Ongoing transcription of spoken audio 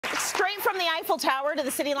from the Eiffel Tower to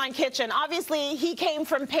the Cityline kitchen. Obviously, he came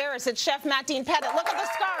from Paris. It's Chef Matt Dean Pettit. Look at the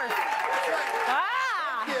scarf.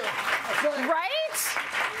 Right?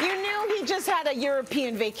 You knew he just had a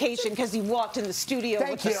European vacation because he walked in the studio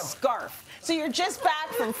with a scarf. So you're just back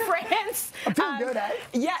from France. I'm feeling good, eh?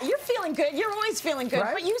 Yeah, you're feeling good. You're always feeling good.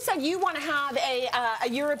 Right? But you said you want to have a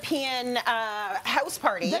European house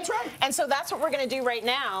party. That's right. And so that's what we're going to do right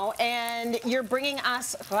now. And you're bringing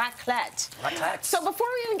us raclette. Raclette. So before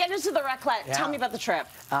we even get into the raclette, tell me about the trip.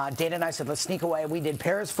 Dana and I said, let's sneak away. We did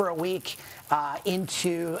Paris for a week,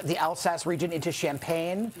 into the Alsace region, into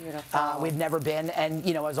Champagne. Beautiful. We've never been. And,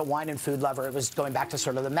 you know, as a wine and food lover, it was going back to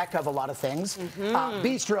sort of the mecca of a lot of things.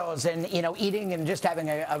 Bistros and, you know, eating and just having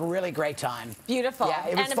a really great time. Beautiful. Yeah,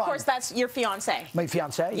 it was and of fun. course, that's your fiance. My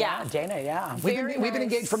fiance, Yeah. Dana, yeah. We've been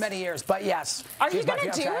engaged for many years, but yes. Are you going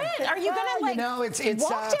to do it? Are you going to, like, you know, it's walk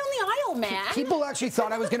down the aisle, man? People actually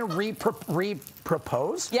thought I was going to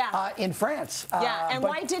re-propose in France. And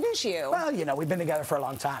why didn't you? Well, you know, we've been together for a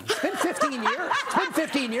long time. It's been 15 years. It's been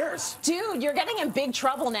 15 years. Dude, you're getting in big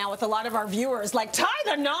trouble now with a lot of our viewers. Like, tie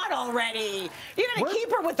the knot already. You're going to keep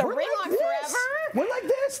her with the ring on forever? We're like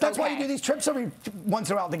this. That's why you do these trips every once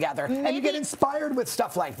in a while together. And you get inspired with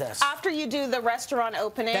stuff like this. After you do the restaurant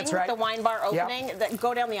opening, the wine bar opening,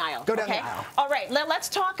 go down the aisle. Go down the aisle. All right, let's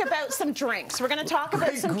talk about some drinks. We're going to talk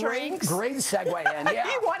about some drinks. Great segue in, yeah.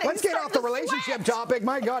 Let's get off the relationship topic.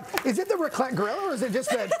 My God. Is it the raclette grill or is it just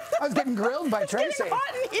that I was getting grilled by Tracy? It's getting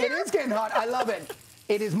hot in here. It is getting hot. I love it.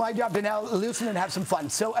 It is my job to now loosen and have some fun.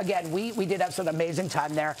 So again, we did have some amazing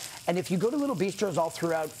time there. And if you go to little bistros all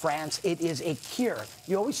throughout France, it is a cure.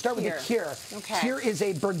 You always start with a cure. Okay. Cure is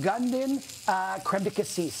a Burgundian creme de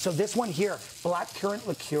cassis. So this one here, black currant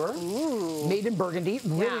liqueur, made in Burgundy,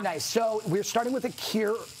 really nice. So we're starting with a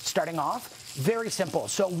cure starting off. Very simple.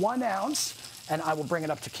 So 1 ounce, and I will bring it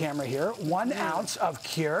up to camera here, 1 ounce of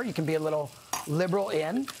cure. You can be a little liberal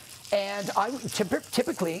in. And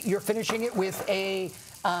typically, you're finishing it with a,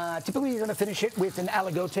 typically you're going to finish it with an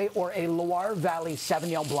Aligoté or a Loire Valley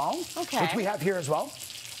Sauvignon Blanc, which we have here as well.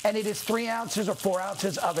 And it is 3 ounces or 4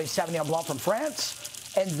 ounces of a Sauvignon Blanc from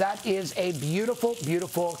France. And that is a beautiful,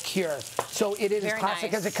 beautiful cure. So it is as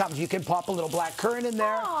classic as it comes. You can pop a little black currant in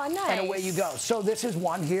there, and away you go. So this is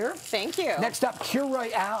one here. Thank you. Next up, Cure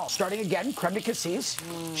Royale. Starting again, creme de cassis,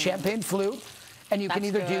 champagne flute. And you can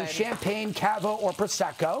either do champagne, cava, or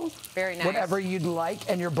prosecco. Very nice. Whatever you'd like,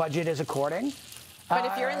 and your budget is according. But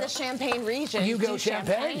if you're in the Champagne region, you go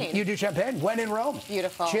champagne. You do champagne. When in Rome.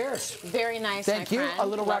 Beautiful. Cheers. Very nice. Thank you. A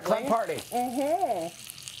little raclette party.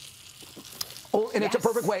 Oh, and it's a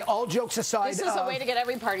perfect way. All jokes aside. This is a way to get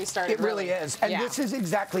every party started. It really is. And this is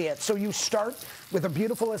exactly it. So you start with a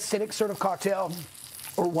beautiful acidic sort of cocktail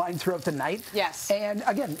or wine throughout the night. Yes. And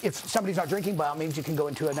again, if somebody's not drinking, by all means, you can go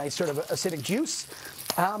into a nice sort of acidic juice.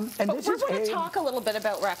 And but we're going to talk a little bit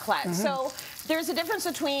about raclette. So there's a difference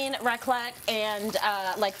between raclette and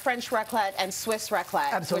like French raclette and Swiss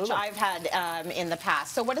raclette, which I've had in the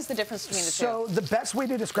past. So what is the difference between the two? So the best way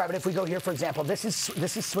to describe it, if we go here, for example, this is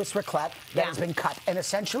Swiss raclette that has been cut, and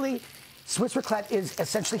essentially, Swiss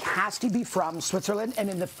raclette has to be from Switzerland and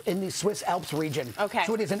in the Swiss Alps region. Okay.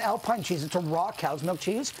 So it is an alpine cheese. It's a raw cow's milk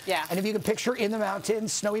cheese. Yeah. And if you can picture in the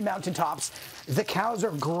mountains, snowy mountaintops, the cows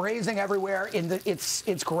are grazing everywhere.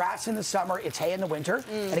 It's grass in the summer, it's hay in the winter,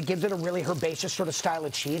 and it gives it a really herbaceous sort of style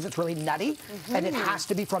of cheese. It's really nutty, and it has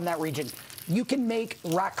to be from that region. You can make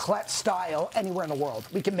raclette style anywhere in the world.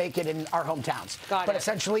 We can make it in our hometowns. But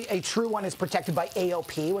essentially, a true one is protected by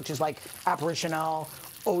AOP, which is like Operational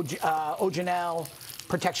Original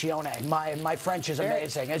Protezione. My French is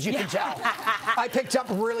amazing, as you can tell. I picked up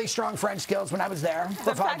really strong French skills when I was there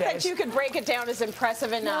for 5 days. The fact that you could break it down is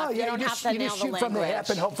impressive enough. You don't have to nail the language. You just shoot from the hip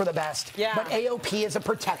and hope for the best. Yeah. But AOP is a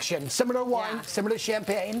protection. Similar to wine, similar to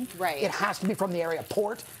champagne. Right. It has to be from the area.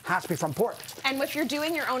 Port has to be from port. And if you're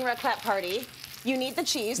doing your own raclette party, you need the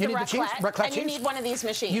cheese, the raclette, and you need one of these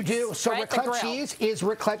machines. You do. So raclette cheese is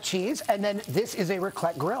raclette cheese, and then this is a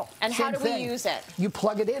raclette grill. And how do we use it? You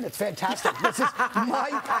plug it in. It's fantastic. This is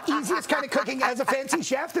my easiest kind of cooking as a fancy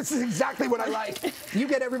chef. This is exactly what I like. You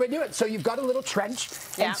get everybody to do it. So you've got a little trench,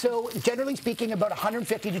 and so generally speaking, about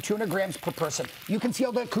 150 to 200 grams per person. You can see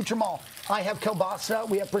all the accoutrement. I have kielbasa.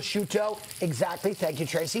 We have prosciutto. Exactly. Thank you,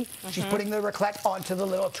 Tracy. She's putting the raclette onto the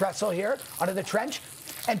little trestle here, onto the trench.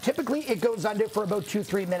 And typically, it goes under for about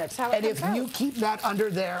 2-3 minutes. And if you keep that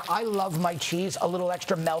under there, I love my cheese a little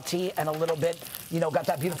extra melty and a little bit, you know, got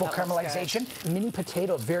that beautiful caramelization. Mini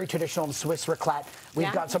potatoes, very traditional in Swiss raclette.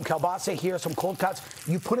 We've got some kielbasa here, some cold cuts.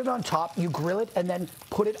 You put it on top, you grill it, and then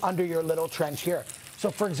put it under your little trench here.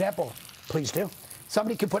 So, for example, please do.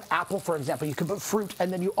 Somebody could put apple, for example. You could put fruit,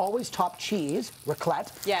 and then you always top cheese, raclette,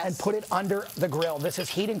 and put it under the grill. This is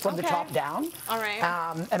heating from the top down. All right.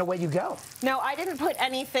 And away you go. No, I didn't put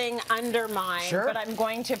anything under mine, but I'm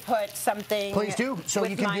going to put something. Please do. So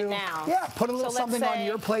with you can mine do. now. Yeah, put a little something on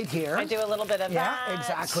your plate here. I do a little bit of that. Yeah,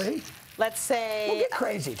 exactly. Let's say. We'll get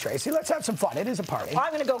crazy, Tracy. Let's have some fun. It is a party. Well,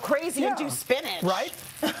 I'm going to go crazy and do spinach. Right?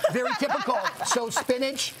 Very typical. So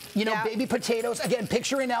spinach, you know, baby potatoes. Again,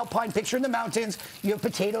 picture in Alpine, picture in the mountains. You have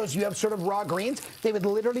potatoes, you have sort of raw greens. They would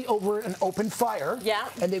literally over an open fire. Yeah.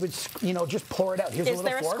 And they would, you know, just pour it out. Here's a little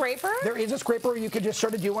fork. Is there a scraper? There is a scraper. You could just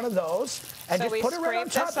sort of do one of those and just put it right on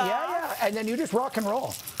top. Yeah. And then you just rock and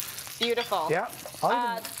roll. Beautiful. Yeah.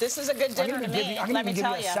 This is a good dinner to me. I'm going to give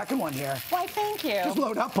you a second one here. Why, thank you. Just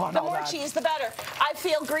load up on the all that. The more cheese, the better. I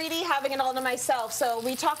feel greedy having it all to myself. So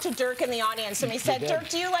we talked to Dirk in the audience, and we said, Dirk,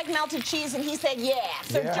 do you like melted cheese? And he said, yeah.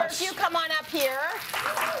 So Dirk, you come on up here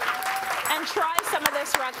and try some of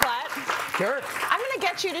this raclette. Dirk. I'm going to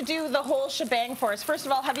get you to do the whole shebang for us. First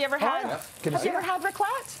of all, have you ever had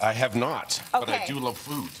raclette? I have not, but I do love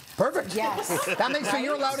food. Perfect. Yes. That makes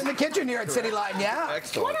you're allowed in the kitchen here at Cityline,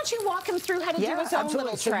 Excellent. Why don't you walk him through how to do his own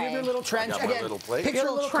little tray? So you have your little trench. Again, picture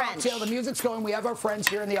a little cocktail. The music's going. We have our friends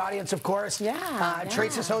here in the audience, of course.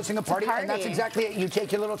 Trace is hosting a party, and that's exactly it. You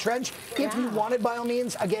take your little trench. If you wanted, by all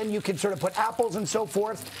means, again, you can sort of put apples and so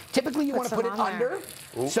forth. Typically, you want to put it under.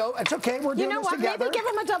 So it's okay. We're doing this together. Maybe give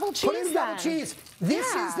him a double cheese. Put in double cheese. This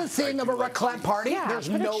is the thing of a raclette party. There's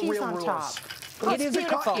no real rules. It is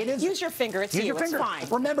beautiful. Use your finger. It's you. It's fine.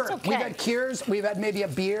 Remember, we've had cures, we've had maybe a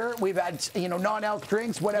beer, we've had non-alc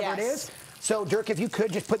drinks, whatever it is. So, Dirk, if you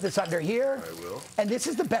could just put this under here. I will. And this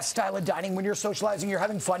is the best style of dining when you're socializing, you're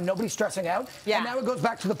having fun, nobody's stressing out. And now it goes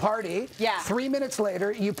back to the party. 3 minutes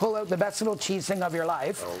later, you pull out the best little cheese thing of your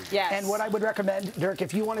life. And what I would recommend, Dirk,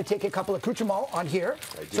 if you want to take a couple of accoutrements on here,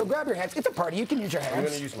 so grab your hands. It's a party. You can use your hands. I'm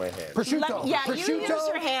going to use my hands. Prosciutto. You use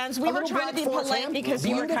your hands. We were trying to be polite because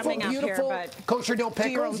you were coming up here. But kosher dill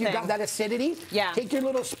pickles. You've got that acidity. Take your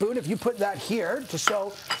little spoon. If you put that here, just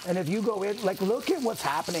so, and if you go in, like, look at what's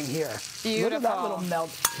happening here. Beautiful. Look at that little melt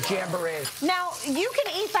jamboree. Now, you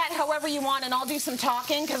can eat that however you want, and I'll do some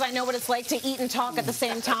talking because I know what it's like to eat and talk at the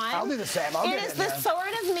same time. I'll do the same. It is the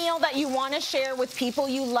sort of meal that you want to share with people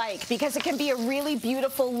you like because it can be a really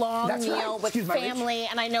beautiful, long meal with family,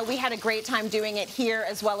 and I know we had a great time doing it here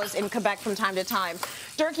as well as in Quebec from time to time.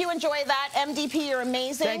 Dirk, you enjoy that. MDP, you're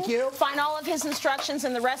amazing. Thank you. Find all of his instructions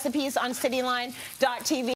and the recipes on cityline.tv.